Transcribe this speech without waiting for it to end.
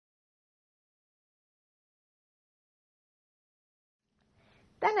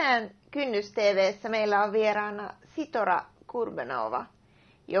Tänään KynnysTV:ssä meillä on vieraana Sitora Kurbanova,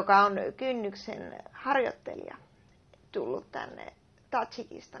 joka on kynnyksen harjoittelija, tullut tänne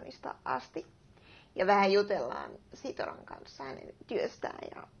Tadžikistanista asti. Ja vähän jutellaan Sitoran kanssa hänen työstään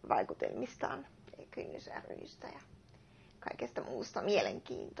ja vaikutelmistaan, Kynnys ry:stä ja kaikesta muusta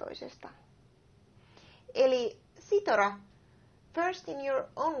mielenkiintoisesta. Eli Sitora, first in your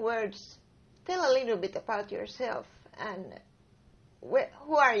own words, tell a little bit about yourself and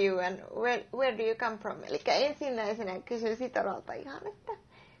who are you and where do you come from? Eli ensimmäisenä kysyn Sitoralta ihan, että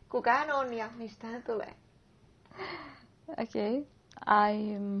kuka hän on ja mistä hän tulee. Okay,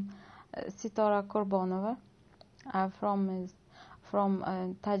 I'm Sitora Kurbanova. I'm from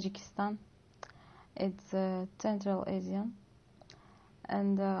Tajikistan. It's Central Asian,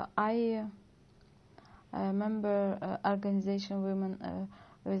 and I member organization Women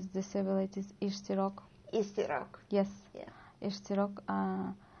with Disabilities Ishtirok. Ishtirok. Yes. Yeah. Ishtirok.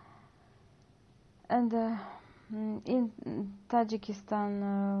 And in Tajikistan,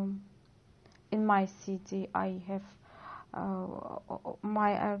 in my city, I have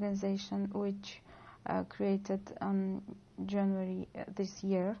my organization, which created on January this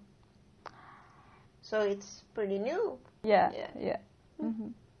year. So it's pretty new. Yeah.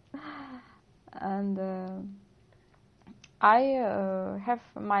 Mm-hmm. And I have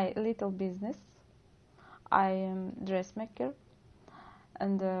my little business. I am dressmaker,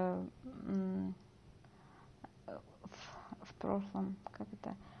 and в прошлом как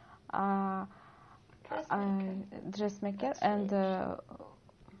это dressmaker, and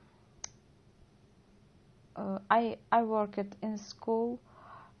I worked in school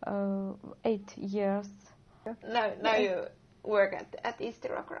 8 years. Now you work at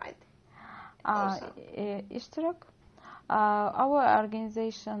Ishtirok, right? Ishtirok. Our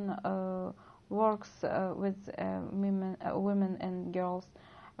organization works with women and girls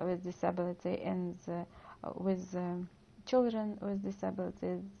with disability, and with children with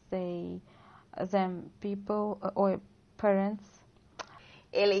disabilities, them people or parents.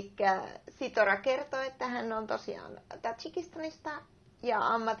 Elikkä Sitora kertoo, että hän on tosiaan Tadžikistanista ja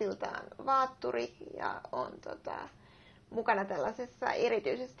ammatiltaan vaatturi ja on mukana tällaisessa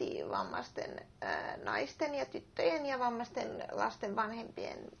erityisesti vammaisten naisten ja tyttöjen ja vammaisten lasten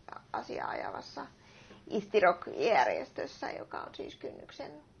vanhempien asiaa ajavassa Ishtirok-järjestössä, joka on siis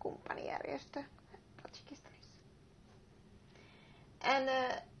Kynnyksen kumppanijärjestö Tadžikistanissa. And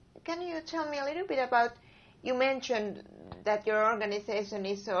can you tell me a little bit about, you mentioned that your organization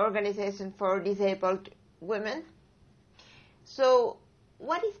is an organization for disabled women. So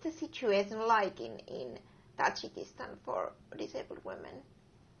what is the situation like in Tadžikistan for disabled women?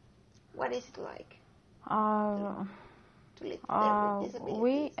 What is it like to live there with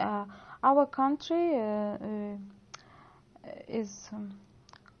disabilities? Our country is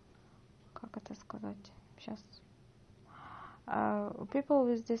как это сказать сейчас? People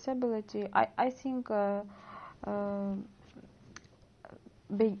with disability, I think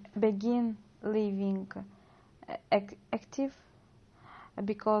begin living active,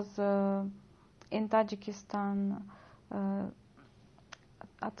 because in Tajikistan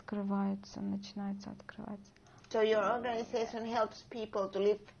начинается открываться. So your organization helps people to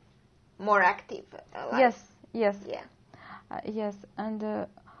live more active life? Yes. Yeah. Yes, and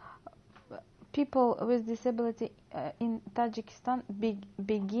people with disability in Tajikistan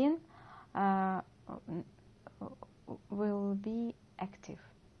begin will be active.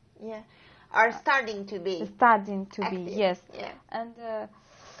 Yeah. Are starting to be active. Yes. Yeah. And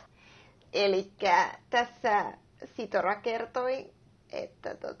elikkä tässä Sitora kertoi,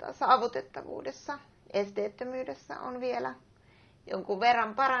 että saavutettavuudessa, esteettömyydessä on vielä jonkun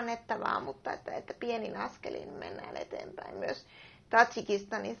verran parannettavaa, mutta että pienin askelin mennään eteenpäin myös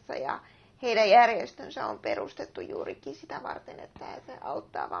Tadžikistanissa, ja heidän järjestönsä on perustettu juurikin sitä varten, että se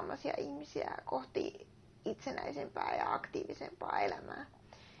auttaa vammaisia ihmisiä kohti itsenäisempää ja aktiivisempaa elämää.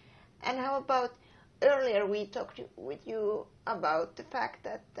 And how about, earlier we talked with you about the fact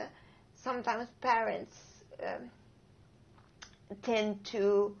that sometimes parents tend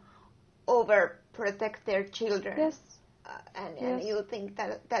to overprotect their children. Yes. And you think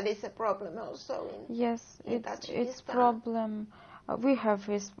that is a problem also in it's problem. We have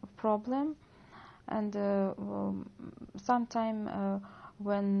this problem, and sometime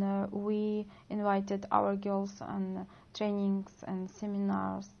when we invited our girls on trainings and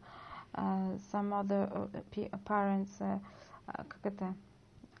seminars, some other parents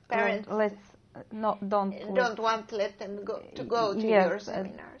don't want to let them go to your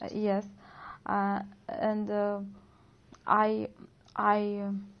seminars. Yes, and I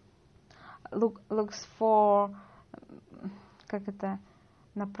looks for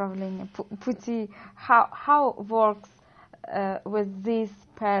направление пути. How works with these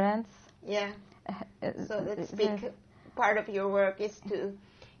parents? Yeah. So that's big part of your work is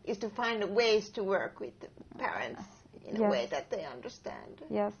to find ways to work with the parents in a way that they understand.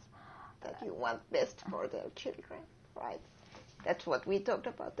 Yes. That you want best for their children, right? That's what we talked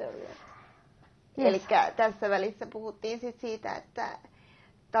about earlier. Yes. Eli tässä välissä puhuttiin sit siitä, että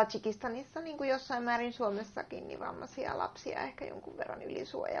Tadžikistanissa, niin kuin jossain määrin Suomessakin, niin vammaisia lapsia ehkä jonkun verran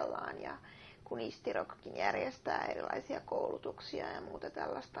ylisuojellaan. Ja kun Istirokkin järjestää erilaisia koulutuksia ja muuta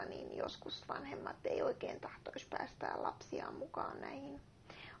tällaista, niin joskus vanhemmat ei oikein tahtoisi päästää lapsiaan mukaan näihin,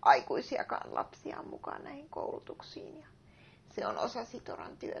 aikuisiakaan lapsiaan mukaan näihin koulutuksiin. Ja se on osa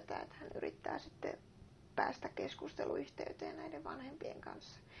Sitoran työtä, että hän yrittää sitten päästä keskusteluyhteyteen näiden vanhempien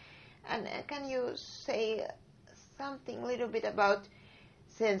kanssa. And can you say something a little bit about,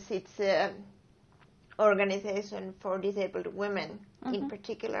 since it's an organization for disabled women in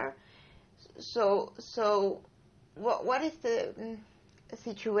particular, so what is the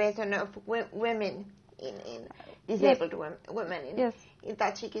situation of women in disabled women in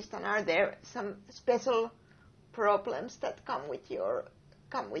Tajikistan? Are there some special problems that come with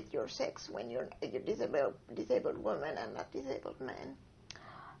your sex when you're a disabled woman and not disabled man?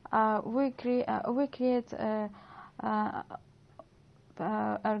 We create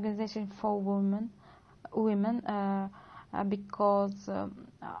organization for women because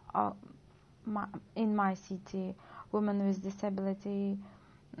in my city women with disability,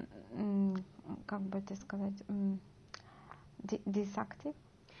 как бы это сказать, disactive.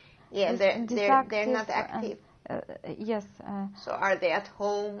 Yeah, they're not active. Yes. So are they at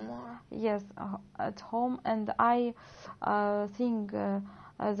home? Or? Yes, at home, and I think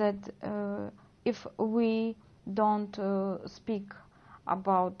that if we don't speak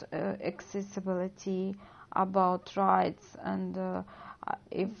about accessibility, about rights, and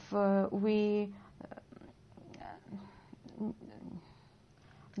if we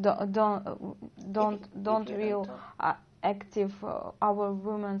don't real active our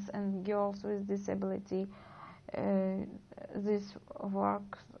women and girls with disability, this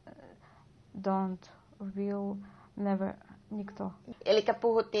work will never nikto. Eli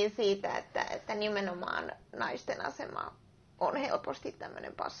puhuttiin siitä, että nimenomaan naisten asema on helposti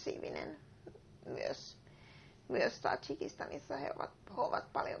tämmöinen passiivinen myös Tadžikistanissa. He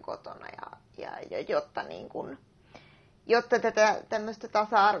ovat paljon kotona ja jotta tätä tämmöistä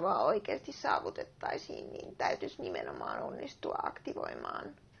tasa-arvoa oikeasti saavutettaisiin, niin täytyisi nimenomaan onnistua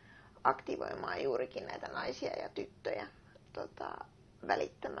aktivoimaan juurikin näitä naisia ja tyttöjä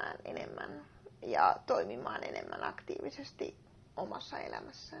välittämään enemmän ja toimimaan enemmän aktiivisesti omassa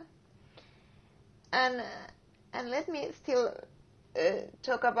elämässään. And let me still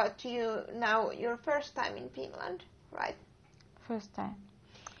talk about you now, your first time in Finland, right? First time.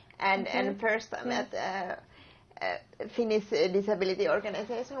 And first time at Finnish Disability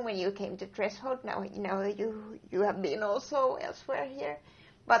Organization when you came to Threshold. Now you have been also elsewhere here.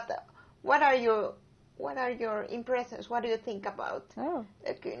 But what are your impressions? What do you think about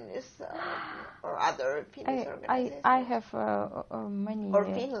Kynnys or other Finnish organizations? I have many. Or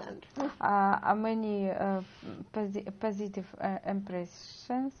Finland. Many positive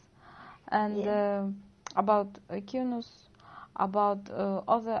impressions, and about Kynnys, about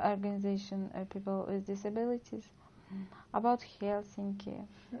other organization people with disabilities, about Helsinki,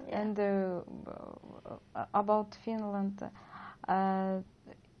 and about Finland.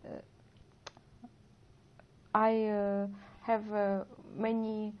 I have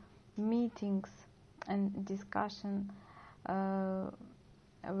many meetings and discussion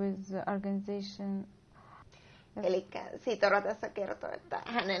with the organization. Eli Sitora tässä kertoo, että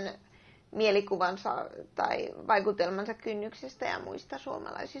hänen mielikuvansa tai vaikutelmansa Kynnyksestä ja muista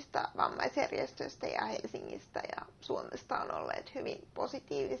suomalaisista vammaisjärjestöistä ja Helsingistä ja Suomesta on olleet hyvin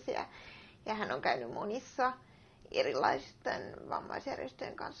positiivisia. Ja hän on käynyt monissa erilaisten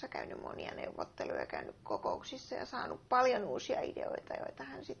vammaisjärjestöjen kanssa, käynyt monia neuvotteluja, käynyt kokouksissa ja saanut paljon uusia ideoita, joita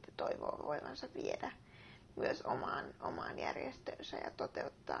hän sitten toivoo voivansa viedä myös omaan järjestöönsä ja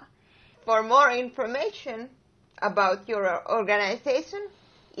toteuttaa. For more information about your organization,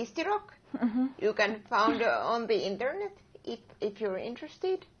 Istirok, you can find on the internet if you're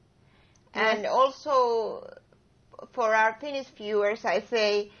interested. Yes. And also for our Finnish viewers I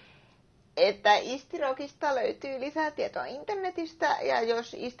say, että Istirokista löytyy lisää tietoa internetistä, ja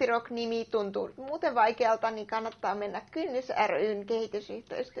jos Istirok-nimi tuntuu muuten vaikealta, niin kannattaa mennä Kynnys ry:n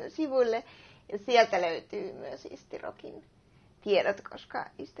kehitysyhteistyön sivuille, ja sieltä löytyy myös Istirokin tiedot, koska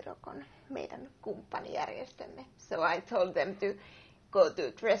Istirok on meidän kumppanijärjestömme. So I told them to go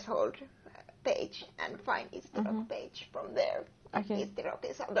to Threshold page and find Istirok page from there. Okay. Istirok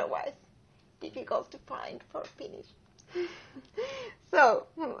is otherwise difficult to find for Finnish. So,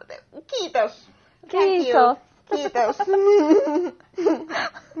 kiitos. Thank you. Kiitos. Kiitos.